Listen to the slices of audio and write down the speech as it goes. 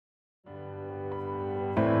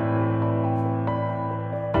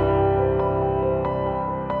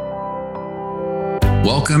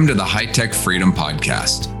Welcome to the High Tech Freedom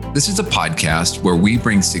Podcast. This is a podcast where we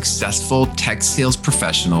bring successful tech sales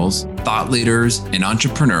professionals, thought leaders, and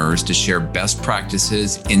entrepreneurs to share best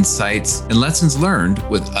practices, insights, and lessons learned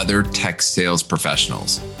with other tech sales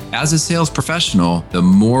professionals. As a sales professional, the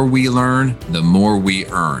more we learn, the more we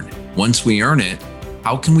earn. Once we earn it,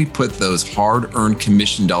 how can we put those hard-earned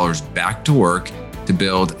commission dollars back to work to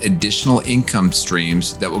build additional income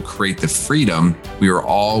streams that will create the freedom we are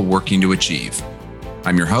all working to achieve?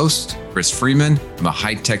 I'm your host, Chris Freeman. I'm a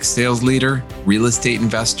high-tech sales leader, real estate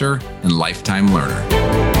investor, and lifetime learner.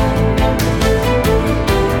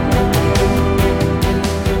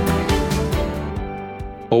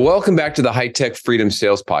 Well, welcome back to the High Tech Freedom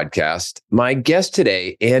Sales Podcast. My guest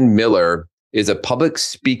today, Ann Miller, is a public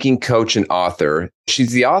speaking coach and author.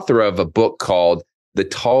 She's the author of a book called The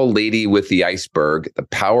Tall Lady with the Iceberg: The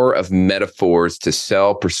Power of Metaphors to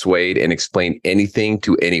Sell, Persuade, and Explain Anything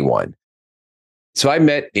to Anyone. So I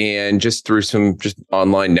met Ann just through some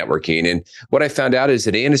online networking. And what I found out is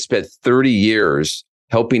that Ann has spent 30 years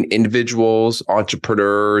helping individuals,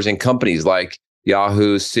 entrepreneurs, and companies like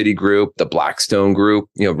Yahoo, Citigroup, the Blackstone Group,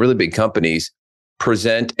 really big companies,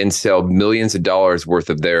 present and sell millions of dollars worth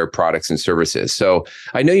of their products and services. So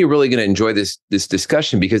I know you're really going to enjoy this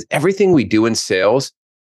discussion, because everything we do in sales,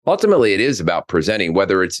 ultimately it is about presenting,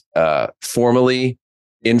 whether it's formally,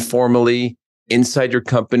 informally, inside your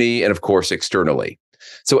company, and of course, externally.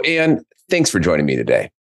 So Ann, thanks for joining me today.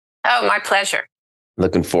 Oh, my pleasure.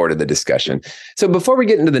 Looking forward to the discussion. So before we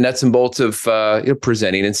get into the nuts and bolts of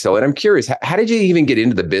presenting and selling, I'm curious, how did you even get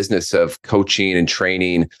into the business of coaching and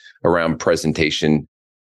training around presentation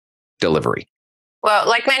delivery? Well,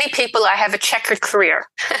 like many people, I have a checkered career.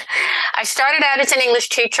 I started out as an English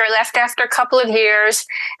teacher. I left after a couple of years,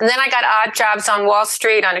 and then I got odd jobs on Wall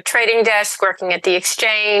Street on a trading desk, working at the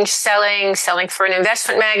exchange, selling for an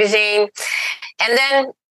investment magazine. And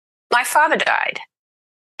then my father died.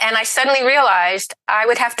 And I suddenly realized I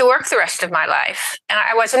would have to work the rest of my life. And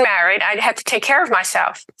I wasn't married. I'd have to take care of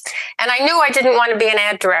myself. And I knew I didn't want to be an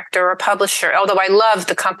ad director or a publisher, although I loved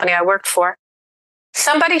the company I worked for.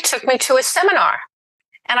 Somebody took me to a seminar,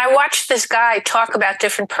 and I watched this guy talk about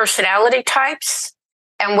different personality types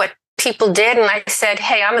and what people did. And I said,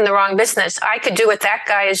 hey, I'm in the wrong business. I could do what that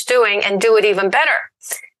guy is doing and do it even better.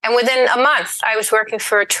 And within a month, I was working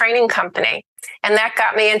for a training company. And that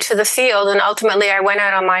got me into the field. And ultimately, I went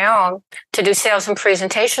out on my own to do sales and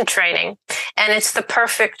presentation training. And it's the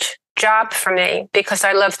perfect job for me, because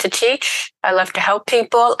I love to teach. I love to help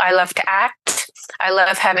people. I love to act. I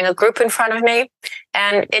love having a group in front of me.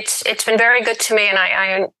 And it's been very good to me.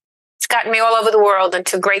 And it's gotten me all over the world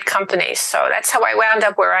into great companies. So that's how I wound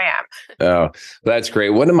up where I am. Oh, that's great.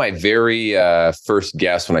 One of my very first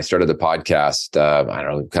guests when I started the podcast, I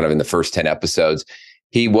don't know, kind of in the first 10 episodes,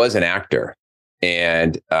 he was an actor.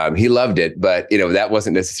 And he loved it, but that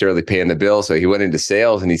wasn't necessarily paying the bill. So he went into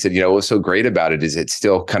sales, and he said, what was so great about it is it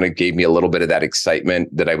still kind of gave me a little bit of that excitement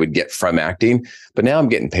that I would get from acting. But now I'm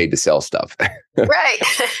getting paid to sell stuff. Right.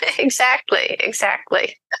 Exactly.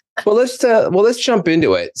 Well, let's jump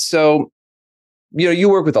into it. So, you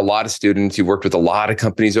work with a lot of students, you worked with a lot of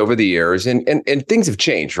companies over the years, and things have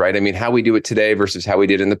changed, right? I mean, how we do it today versus how we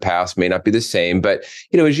did in the past may not be the same. But,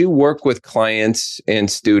 as you work with clients and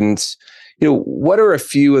students, what are a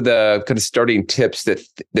few of the kind of starting tips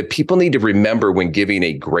that people need to remember when giving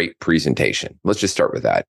a great presentation? Let's just start with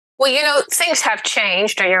that. Well, things have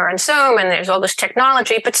changed. You're on Zoom and there's all this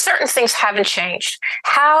technology, but certain things haven't changed.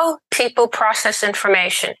 How people process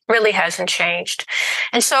information really hasn't changed.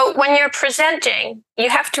 And so when you're presenting, you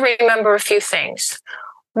have to remember a few things.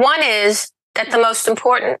 One is that the most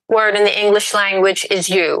important word in the English language is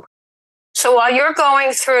you. So while you're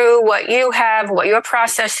going through what you have, what your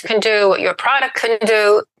process can do, what your product can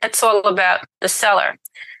do, that's all about the seller.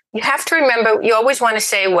 You have to remember, you always want to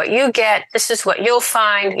say what you get. This is what you'll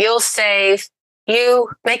find, you'll save. You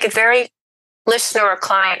make it very listener or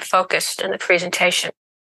client focused in the presentation.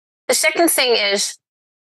 The second thing is,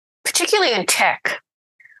 particularly in tech,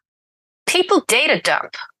 people data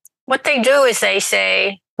dump. What they do is they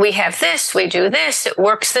say, we have this, we do this, it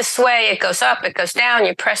works this way, it goes up, it goes down,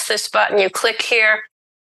 you press this button, you click here,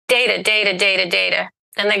 data.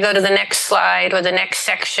 Then they go to the next slide or the next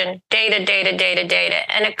section, data.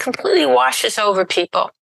 And it completely washes over people.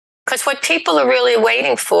 Because what people are really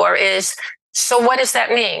waiting for is, so what does that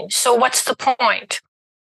mean? So what's the point?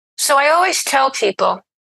 So I always tell people,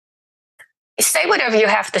 say whatever you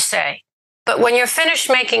have to say. But when you're finished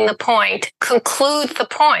making the point, conclude the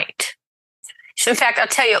point. So in fact, I'll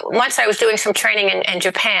tell you, once I was doing some training in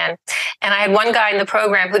Japan, and I had one guy in the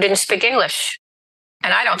program who didn't speak English,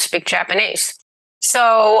 and I don't speak Japanese.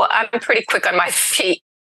 So I'm pretty quick on my feet.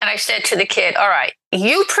 And I said to the kid, all right,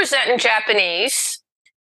 you present in Japanese.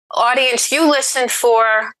 Audience, you listen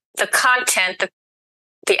for the content,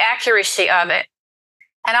 the accuracy of it.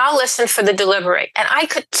 And I'll listen for the delivery. And I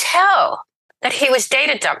could tell that he was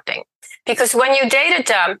data dumping. Because when you data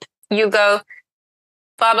dump, you go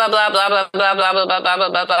blah, blah, blah, blah, blah, blah, blah, blah, blah, blah, blah,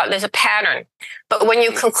 blah, blah. There's a pattern. But when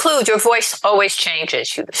you conclude, your voice always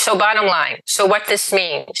changes. So bottom line, so what this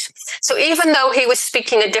means. So even though he was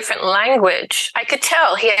speaking a different language, I could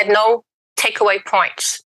tell he had no takeaway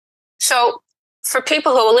points. So for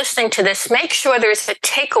people who are listening to this, make sure there's a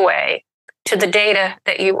takeaway to the data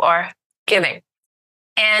that you are giving.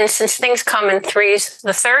 And since things come in threes,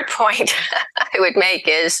 the third point I would make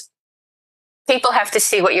is people have to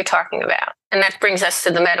see what you're talking about. And that brings us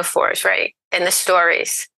to the metaphors, right? And the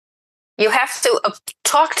stories. You have to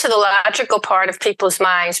talk to the logical part of people's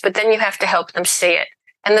minds, but then you have to help them see it.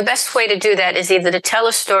 And the best way to do that is either to tell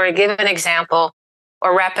a story, give an example,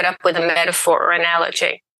 or wrap it up with a metaphor or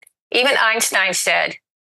analogy. Even Einstein said,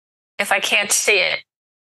 if I can't see it,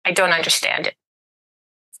 I don't understand it.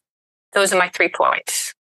 Those are my 3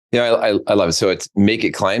 points. Yeah, I love it. So it's make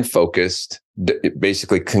it client focused,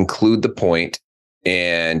 basically conclude the point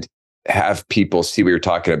and have people see what you're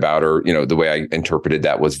talking about, or, the way I interpreted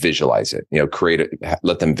that was visualize it, create it,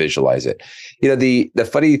 let them visualize it. The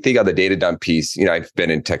funny thing on the data dump piece, I've been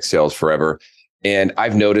in tech sales forever, and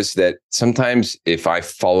I've noticed that sometimes if I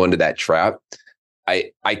fall into that trap,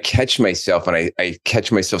 I catch myself and I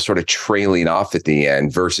catch myself sort of trailing off at the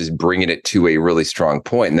end versus bringing it to a really strong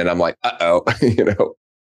point. And then I'm like, uh-oh,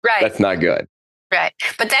 right. That's not good. Right.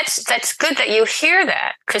 But that's good that you hear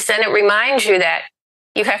that, because then it reminds you that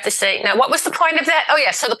you have to say, now, what was the point of that? Oh,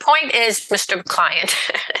 yeah. So the point is, Mr. Client,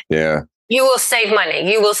 yeah, you will save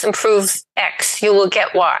money. You will improve X. You will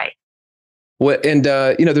get Y. Well, and,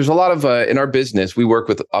 there's a lot of, in our business, we work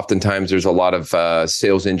with, oftentimes there's a lot of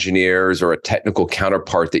sales engineers or a technical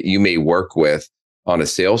counterpart that you may work with on a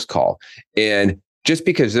sales call. And just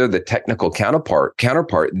because they're the technical counterpart,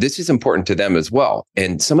 this is important to them as well.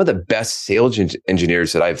 And some of the best sales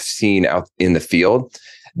engineers that I've seen out in the field,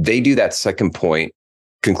 they do that second point,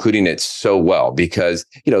 concluding it so well, because,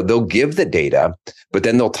 they'll give the data, but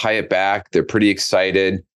then they'll tie it back. They're pretty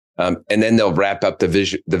excited. And then they'll wrap up the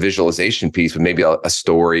visualization piece with maybe a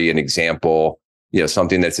story, an example,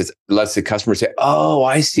 something that says, lets the customer say, oh,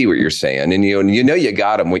 I see what you're saying. And, you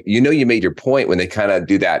got them. You made your point when they kind of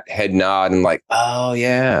do that head nod and like, oh,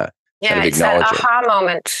 yeah. Yeah, kind of it's that aha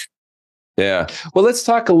moment. Yeah. Well, let's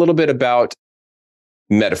talk a little bit about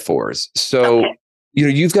metaphors. So, okay.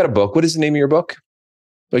 You've got a book. What is the name of your book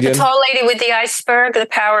again? The Tall Lady with the Iceberg, The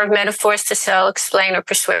Power of Metaphors to Sell, Explain, or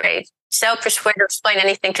Persuade. Sell, persuade, or explain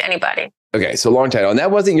anything to anybody. Okay, so long title. And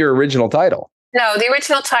that wasn't your original title. No, the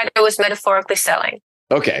original title was Metaphorically Selling.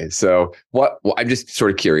 Okay, so what? Well, I'm just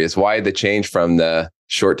sort of curious, why the change from the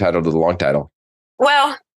short title to the long title?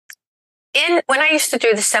 Well, when I used to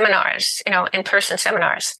do the seminars, in-person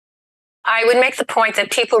seminars, I would make the point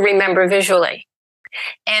that people remember visually.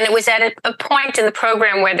 And it was at a point in the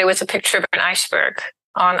program where there was a picture of an iceberg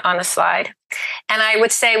on the slide. And I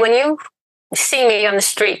would say, when you see me on the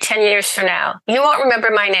street 10 years from now, you won't remember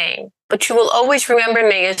my name, but you will always remember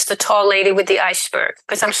me as the tall lady with the iceberg,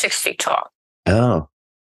 because I'm 6 feet tall. Oh.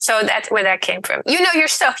 So that's where that came from.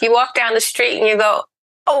 Yourself, you walk down the street and you go,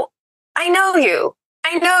 oh, I know you.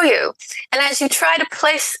 And as you try to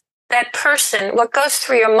place that person, what goes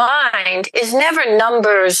through your mind is never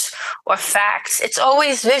numbers or facts. It's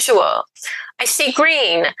always visual. I see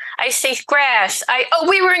green. I see grass.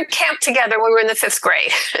 We were in camp together when we were in the 5th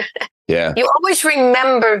grade. Yeah. You always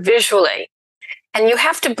remember visually, and you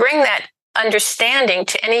have to bring that understanding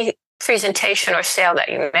to any presentation or sale that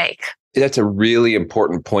you make. That's a really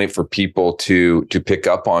important point for people to pick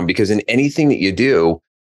up on, because in anything that you do,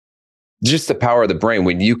 just the power of the brain,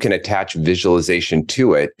 when you can attach visualization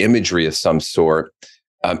to it, imagery of some sort,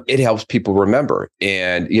 it helps people remember.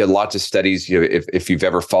 And lots of studies, if you've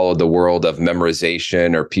ever followed the world of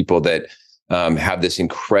memorization, or people that have this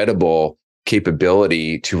incredible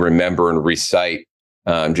capability to remember and recite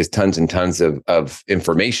just tons and tons of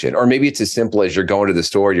information. Or maybe it's as simple as you're going to the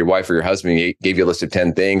store, your wife or your husband gave you a list of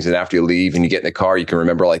 10 things, and after you leave and you get in the car, you can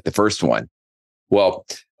remember like the first one. Well,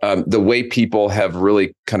 the way people have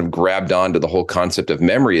really kind of grabbed onto the whole concept of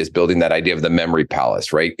memory is building that idea of the memory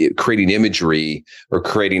palace, right? Creating imagery or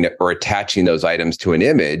attaching those items to an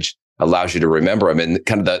image allows you to remember them. And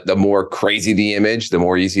kind of the more crazy the image, the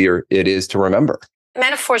more easier it is to remember.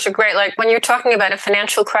 Metaphors are great. Like when you're talking about a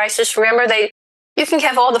financial crisis, remember you can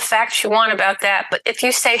have all the facts you want about that. But if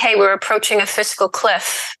you say, hey, we're approaching a fiscal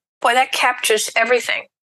cliff, boy, that captures everything.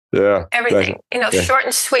 Yeah. Everything, Yeah. short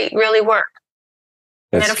and sweet really work.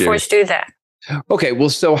 That's Metaphors scary. do that. Okay. Well,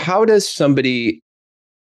 so how does somebody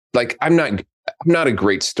I'm not a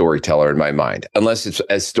great storyteller in my mind, unless it's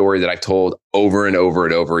a story that I've told over and over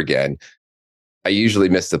and over again. I usually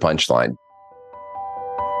miss the punchline.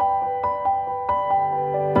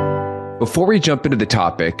 Before we jump into the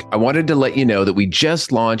topic, I wanted to let you know that we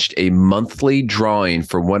just launched a monthly drawing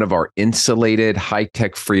for one of our insulated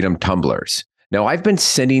high-tech Freedom tumblers. Now, I've been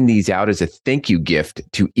sending these out as a thank you gift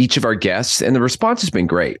to each of our guests, and the response has been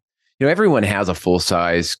great. Everyone has a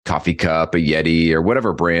full-size coffee cup, a Yeti, or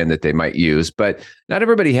whatever brand that they might use, but not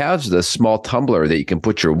everybody has the small tumbler that you can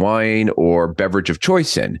put your wine or beverage of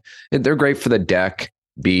choice in. And they're great for the deck,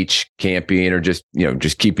 beach, camping, or just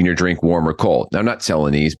keeping your drink warm or cold. Now, I'm not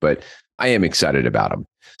selling these, but I am excited about them.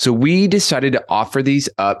 So we decided to offer these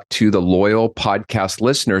up to the loyal podcast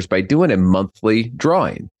listeners by doing a monthly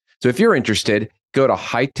drawing. So if you're interested, go to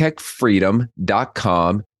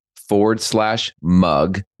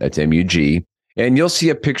hightechfreedom.com/mug, that's MUG, and you'll see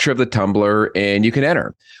a picture of the tumbler and you can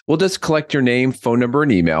enter. We'll just collect your name, phone number,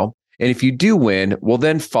 and email. And if you do win, we'll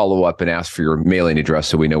then follow up and ask for your mailing address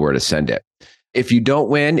so we know where to send it. If you don't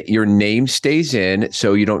win, your name stays in,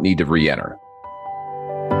 so you don't need to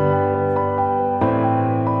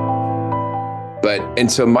And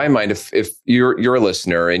so in my mind, if you're a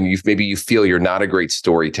listener and maybe you feel you're not a great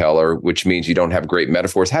storyteller, which means you don't have great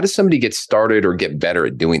metaphors, how does somebody get started or get better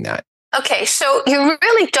at doing that? Okay, so you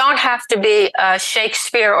really don't have to be a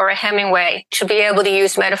Shakespeare or a Hemingway to be able to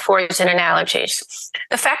use metaphors and analogies.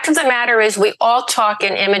 The fact of the matter is we all talk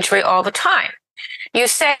in imagery all the time. You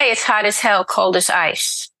say it's hot as hell, cold as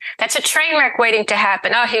ice. That's a train wreck waiting to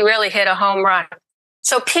happen. Oh, he really hit a home run.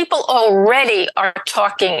 So people already are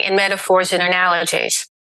talking in metaphors and analogies.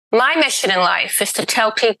 My mission in life is to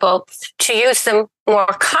tell people to use them more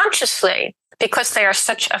consciously because they are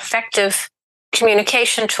such effective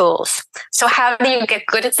communication tools. So how do you get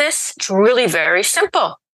good at this? It's really very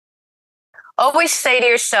simple. Always say to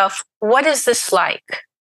yourself, what is this like?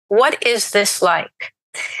 What is this like?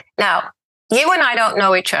 Now, you and I don't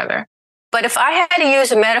know each other. But if I had to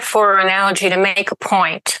use a metaphor or analogy to make a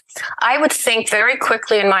point, I would think very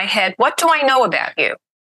quickly in my head, what do I know about you?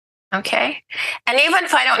 Okay. And even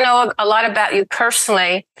if I don't know a lot about you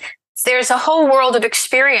personally, there's a whole world of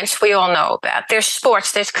experience we all know about. There's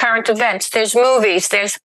sports, there's current events, there's movies,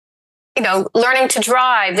 there's, learning to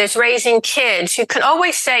drive, there's raising kids. You can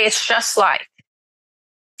always say it's just like.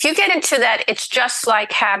 If you get into that, it's just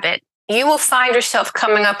like habit, you will find yourself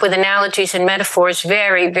coming up with analogies and metaphors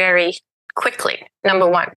very, very quickly, number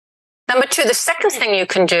one. Number two, the second thing you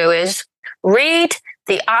can do is read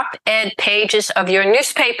the op-ed pages of your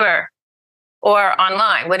newspaper or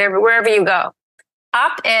online, wherever you go.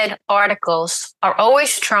 Op-ed articles are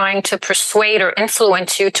always trying to persuade or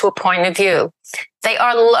influence you to a point of view. They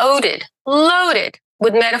are loaded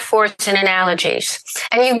with metaphors and analogies,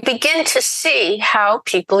 and you begin to see how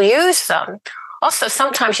people use them. Also,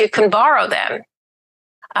 sometimes you can borrow them.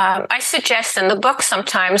 I suggest in the book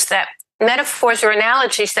sometimes that metaphors or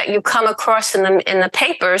analogies that you come across in the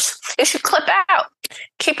papers, you should clip out.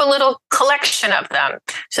 Keep a little collection of them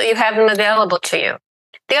so you have them available to you.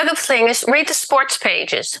 The other thing is read the sports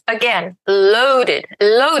pages. Again, loaded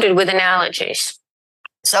with analogies.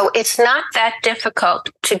 So it's not that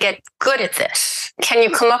difficult to get good at this. Can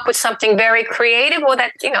you come up with something very creative? Well,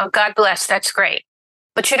 God bless, that's great.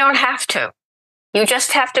 But you don't have to. You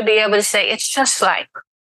just have to be able to say, it's just like,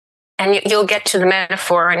 and you'll get to the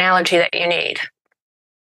metaphor or analogy that you need.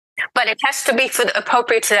 But it has to be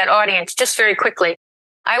appropriate to that audience. Just very quickly,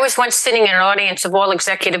 I was once sitting in an audience of all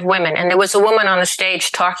executive women, and there was a woman on the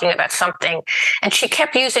stage talking about something, and she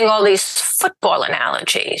kept using all these football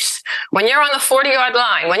analogies. When you're on the 40-yard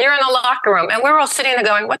line, when you're in the locker room, and we're all sitting there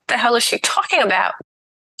going, what the hell is she talking about?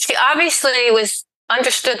 She obviously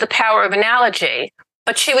understood the power of analogy,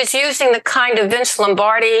 but she was using the kind of Vince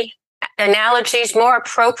Lombardi analogies more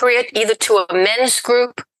appropriate either to a men's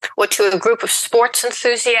group or to a group of sports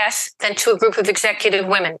enthusiasts than to a group of executive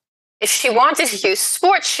women. If she wanted to use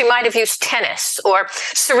sports, she might have used tennis or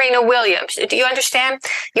Serena Williams. Do you understand?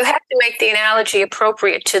 You have to make the analogy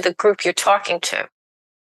appropriate to the group you're talking to.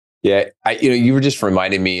 Yeah, you were just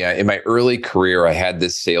reminding me. In my early career, I had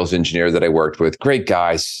this sales engineer that I worked with. Great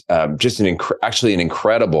guys, just actually an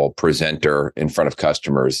incredible presenter in front of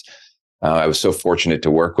customers. I was so fortunate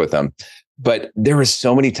to work with him. But there were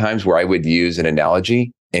so many times where I would use an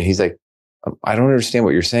analogy, and he's like, "I don't understand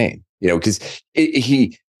what you're saying." Because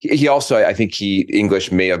he also, I think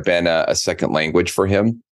English may have been a second language for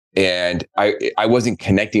him. And I wasn't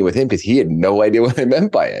connecting with him because he had no idea what I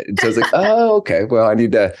meant by it. And so I was like, oh, okay, well, I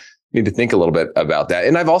need to need to think a little bit about that.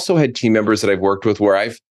 And I've also had team members that I've worked with where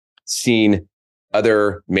I've seen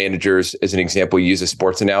other managers, as an example, use a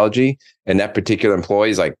sports analogy. And that particular employee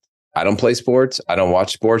is like, I don't play sports. I don't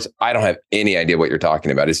watch sports. I don't have any idea what you're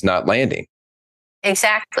talking about. It's not landing.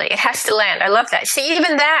 Exactly. It has to land. I love that. See,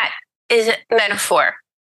 even that is a metaphor,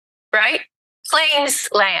 right? Planes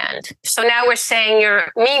land. So now we're saying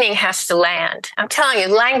your meaning has to land. I'm telling you,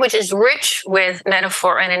 language is rich with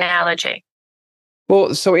metaphor and analogy.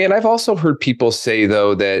 Well, so Ann, I've also heard people say,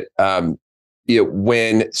 though, that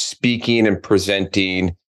when speaking and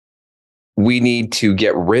presenting, we need to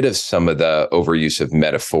get rid of some of the overuse of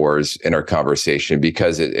metaphors in our conversation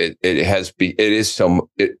because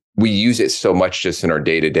we use it so much just in our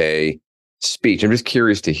day-to-day speech. I'm just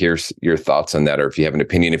curious to hear your thoughts on that, or if you have an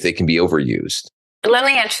opinion, if they can be overused. Let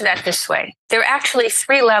me answer that this way. There are actually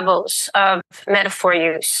 3 levels of metaphor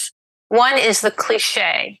use. One is the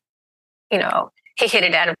cliche. He hit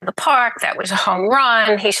it out of the park. That was a home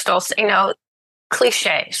run. He stole,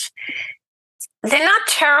 cliches. They're not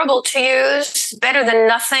terrible to use, better than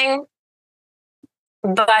nothing,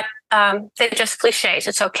 but they're just cliches.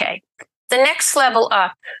 It's okay. The next level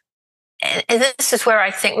up, and this is where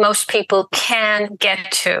I think most people can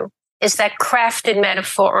get to, is that crafted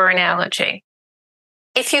metaphor or analogy.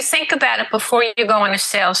 If you think about it before you go on a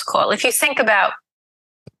sales call, if you think about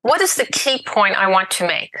what is the key point I want to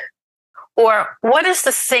make, or what is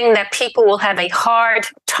the thing that people will have a hard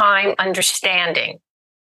time understanding,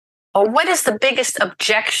 or what is the biggest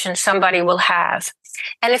objection somebody will have?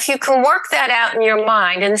 And if you can work that out in your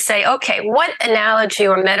mind and say, okay, what analogy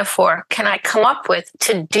or metaphor can I come up with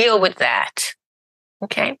to deal with that?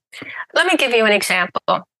 Okay. Let me give you an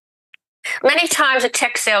example. Many times a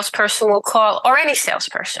tech salesperson will call, or any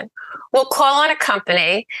salesperson will call on a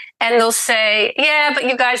company and they'll say, yeah, but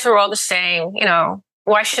you guys are all the same.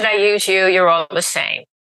 Why should I use you? You're all the same.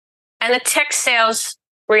 And the tech sales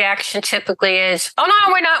reaction typically is, oh,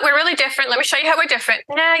 no, we're not. We're really different. Let me show you how we're different.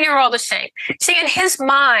 Nah, you're all the same. See, in his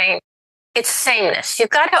mind, it's sameness. You've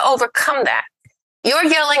got to overcome that. Your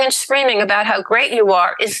yelling and screaming about how great you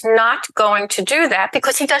are is not going to do that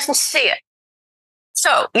because he doesn't see it.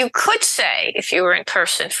 So you could say, if you were in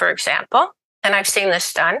person, for example, and I've seen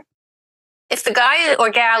this done, if the guy or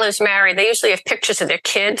gal is married, they usually have pictures of their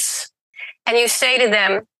kids, and you say to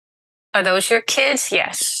them, are those your kids?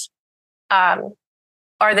 Yes.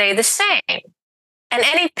 Are they the same? And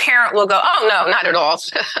any parent will go, oh, no, not at all.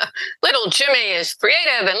 Little Jimmy is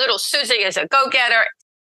creative and little Susie is a go-getter.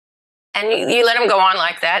 And you let them go on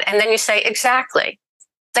like that. And then you say, exactly.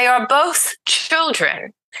 They are both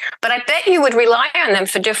children, but I bet you would rely on them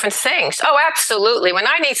for different things. Oh, absolutely. When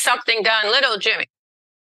I need something done, little Jimmy.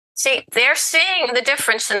 See, they're seeing the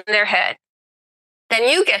difference in their head. Then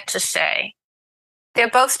you get to say, they're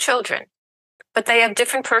both children, but they have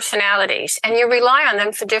different personalities, and you rely on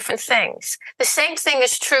them for different things. The same thing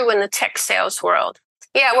is true in the tech sales world.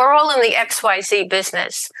 Yeah, we're all in the XYZ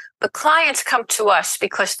business, but clients come to us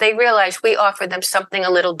because they realize we offer them something a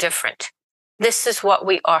little different. This is what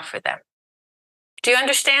we offer them. Do you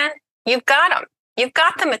understand? You've got them. You've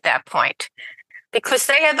got them at that point because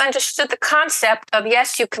they have understood the concept of,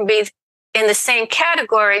 yes, you can be in the same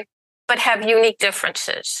category, but have unique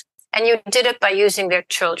differences. And you did it by using their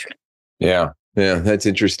children. Yeah, that's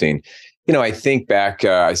interesting. I think back,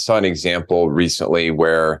 I saw an example recently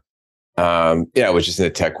where, it was just in the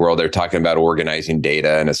tech world. They're talking about organizing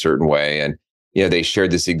data in a certain way. And, they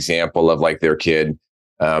shared this example of like their kid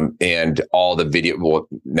and all the video. Well,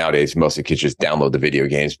 nowadays, most of the kids just download the video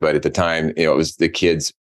games. But at the time, it was the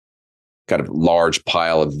kids' kind of large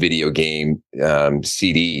pile of video game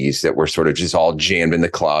CDs that were sort of just all jammed in the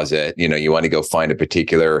closet. You want to go find a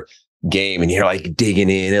particular game and you're like digging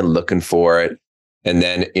in and looking for it. And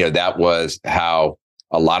then, that was how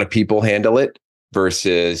a lot of people handle it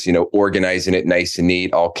versus, organizing it nice and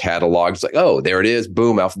neat, all catalogs, like, oh, there it is.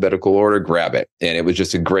 Boom, alphabetical order, grab it. And it was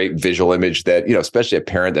just a great visual image that, especially a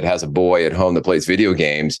parent that has a boy at home that plays video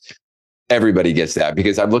games, everybody gets that.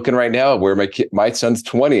 Because I'm looking right now where my son's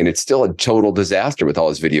 20 and it's still a total disaster with all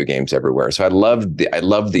his video games everywhere. So I love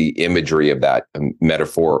the imagery of that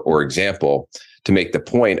metaphor or example to make the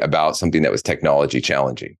point about something that was technology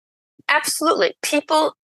challenging. Absolutely.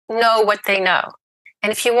 People know what they know.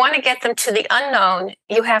 And if you want to get them to the unknown,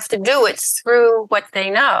 you have to do it through what they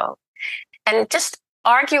know. And just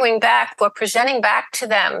arguing back or presenting back to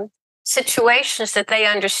them situations that they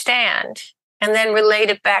understand and then relate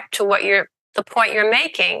it back to the point you're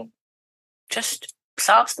making just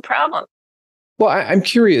solves the problem. Well, I'm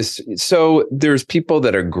curious. So there's people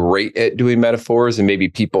that are great at doing metaphors and maybe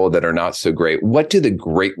people that are not so great. What do the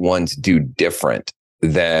great ones do different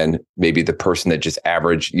than maybe the person that just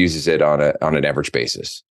uses it on an average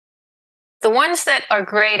basis? The ones that are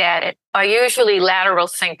great at it are usually lateral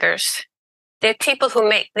thinkers. They're people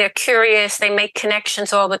they're curious, they make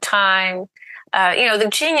connections all the time. The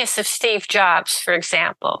genius of Steve Jobs, for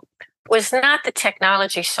example, was not the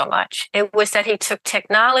technology so much. It was that he took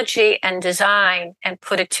technology and design and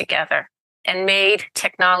put it together and made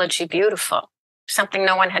technology beautiful, something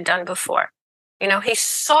no one had done before.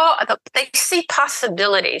 They see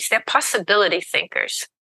possibilities. They're possibility thinkers.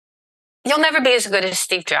 You'll never be as good as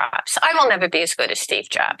Steve Jobs. I will never be as good as Steve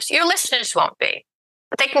Jobs. Your listeners won't be,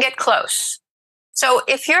 but they can get close. So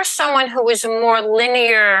if you're someone who is a more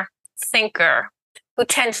linear thinker, who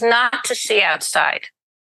tends not to see outside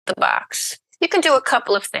the box, you can do a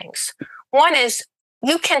couple of things. One is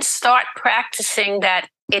you can start practicing that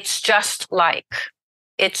it's just like.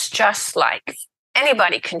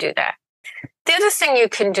 Anybody can do that. The other thing you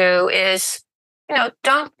can do is,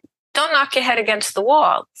 don't knock your head against the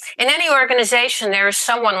wall. In any organization, there is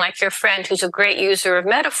someone like your friend who's a great user of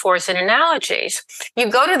metaphors and analogies. You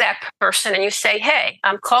go to that person and you say, hey,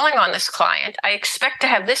 I'm calling on this client. I expect to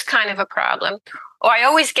have this kind of a problem, or I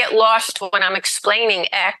always get lost when I'm explaining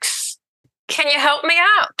X. Can you help me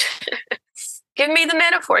out? Give me the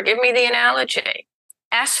metaphor. Give me the analogy.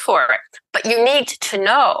 Ask for it. But you need to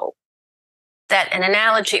know that an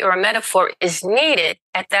analogy or a metaphor is needed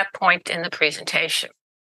at that point in the presentation.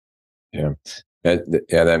 Yeah,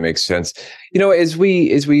 that makes sense. As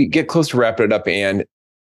we get close to wrapping it up, Anne,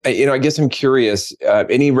 I guess I'm curious,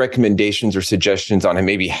 any recommendations or suggestions on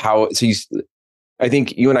maybe how, I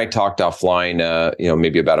think you and I talked offline,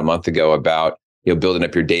 maybe about a month ago about, building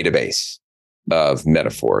up your database of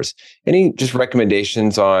metaphors. Any just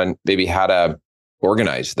recommendations on maybe how to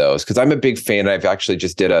organize those? Because I'm a big fan. I've actually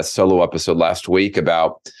just did a solo episode last week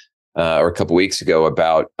or a couple weeks ago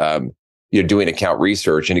about, you're doing account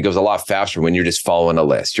research, and it goes a lot faster when you're just following a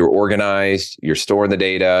list. You're organized, you're storing the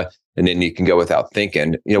data, and then you can go without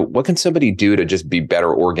thinking. What can somebody do to just be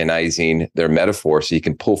better organizing their metaphor so you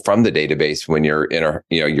can pull from the database when you're in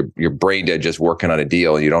your brain dead just working on a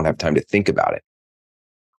deal and you don't have time to think about it?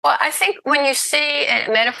 Well, I think when you see a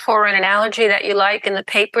metaphor or an analogy that you like in the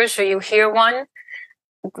papers, or you hear one,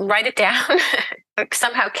 write it down,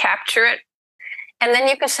 somehow capture it. And then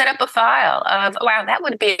you can set up a file of, wow, that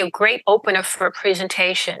would be a great opener for a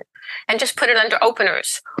presentation, and just put it under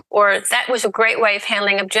openers. Or that was a great way of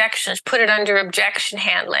handling objections. Put it under objection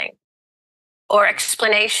handling or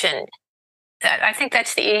explanation. I think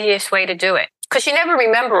that's the easiest way to do it, because you never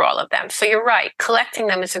remember all of them. So you're right. Collecting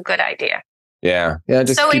them is a good idea. Yeah.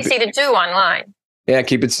 Just so easy to do online. Yeah.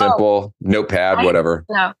 Keep it simple. Notepad, whatever.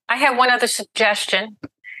 No, I have one other suggestion.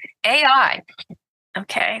 AI.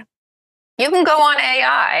 Okay. You can go on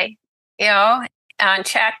AI, on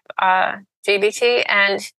Chat GPT,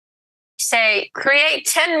 and say, create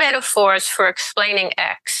 10 metaphors for explaining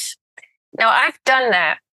X. Now, I've done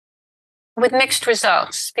that with mixed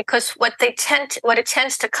results, because what it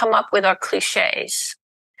tends to come up with are cliches.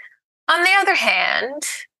 On the other hand,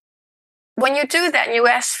 when you do that and you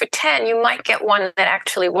ask for 10, you might get one that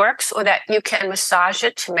actually works, or that you can massage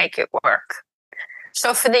it to make it work.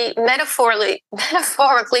 So for the metaphorically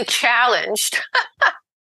challenged,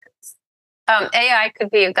 AI could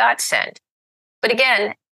be a godsend. But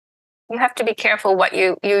again, you have to be careful what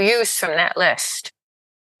you use from that list.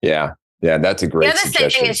 Yeah, that's a great suggestion. The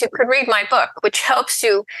other thing is you could read my book, which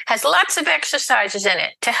has lots of exercises in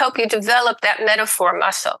it to help you develop that metaphor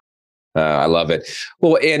muscle. I love it.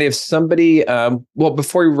 Well, and if somebody,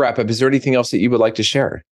 before we wrap up, is there anything else that you would like to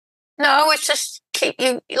share? No, it's just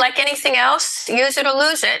like anything else, use it or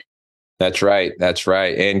lose it. That's right.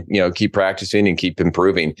 And, keep practicing and keep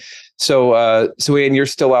improving. So Anne, you're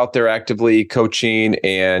still out there actively coaching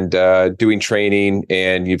and doing training,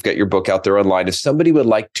 and you've got your book out there online. If somebody would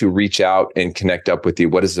like to reach out and connect up with you,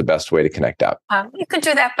 what is the best way to connect up? You can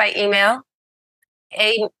do that by email,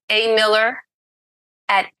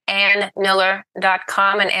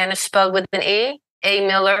 amiller@annmiller.com, and Anne is spelled with an E.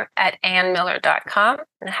 amiller@annmiller.com, and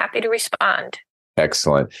I'm happy to respond.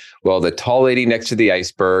 Excellent. Well, the tall lady next to the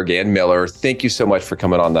iceberg, Anne Miller, thank you so much for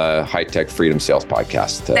coming on the High Tech Freedom Sales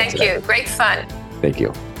Podcast. Thank you. Great fun. Thank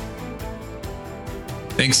you.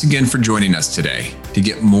 Thanks again for joining us today. To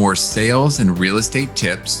get more sales and real estate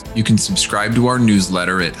tips, you can subscribe to our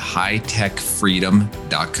newsletter at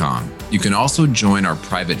hightechfreedom.com. You can also join our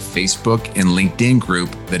private Facebook and LinkedIn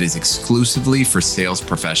group that is exclusively for sales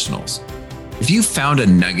professionals. If you found a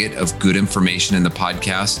nugget of good information in the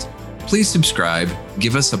podcast, please subscribe,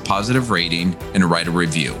 give us a positive rating, and write a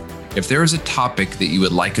review. If there is a topic that you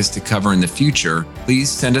would like us to cover in the future,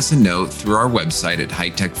 please send us a note through our website at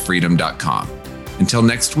hightechfreedom.com. Until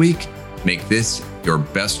next week, make this your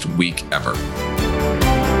best week ever.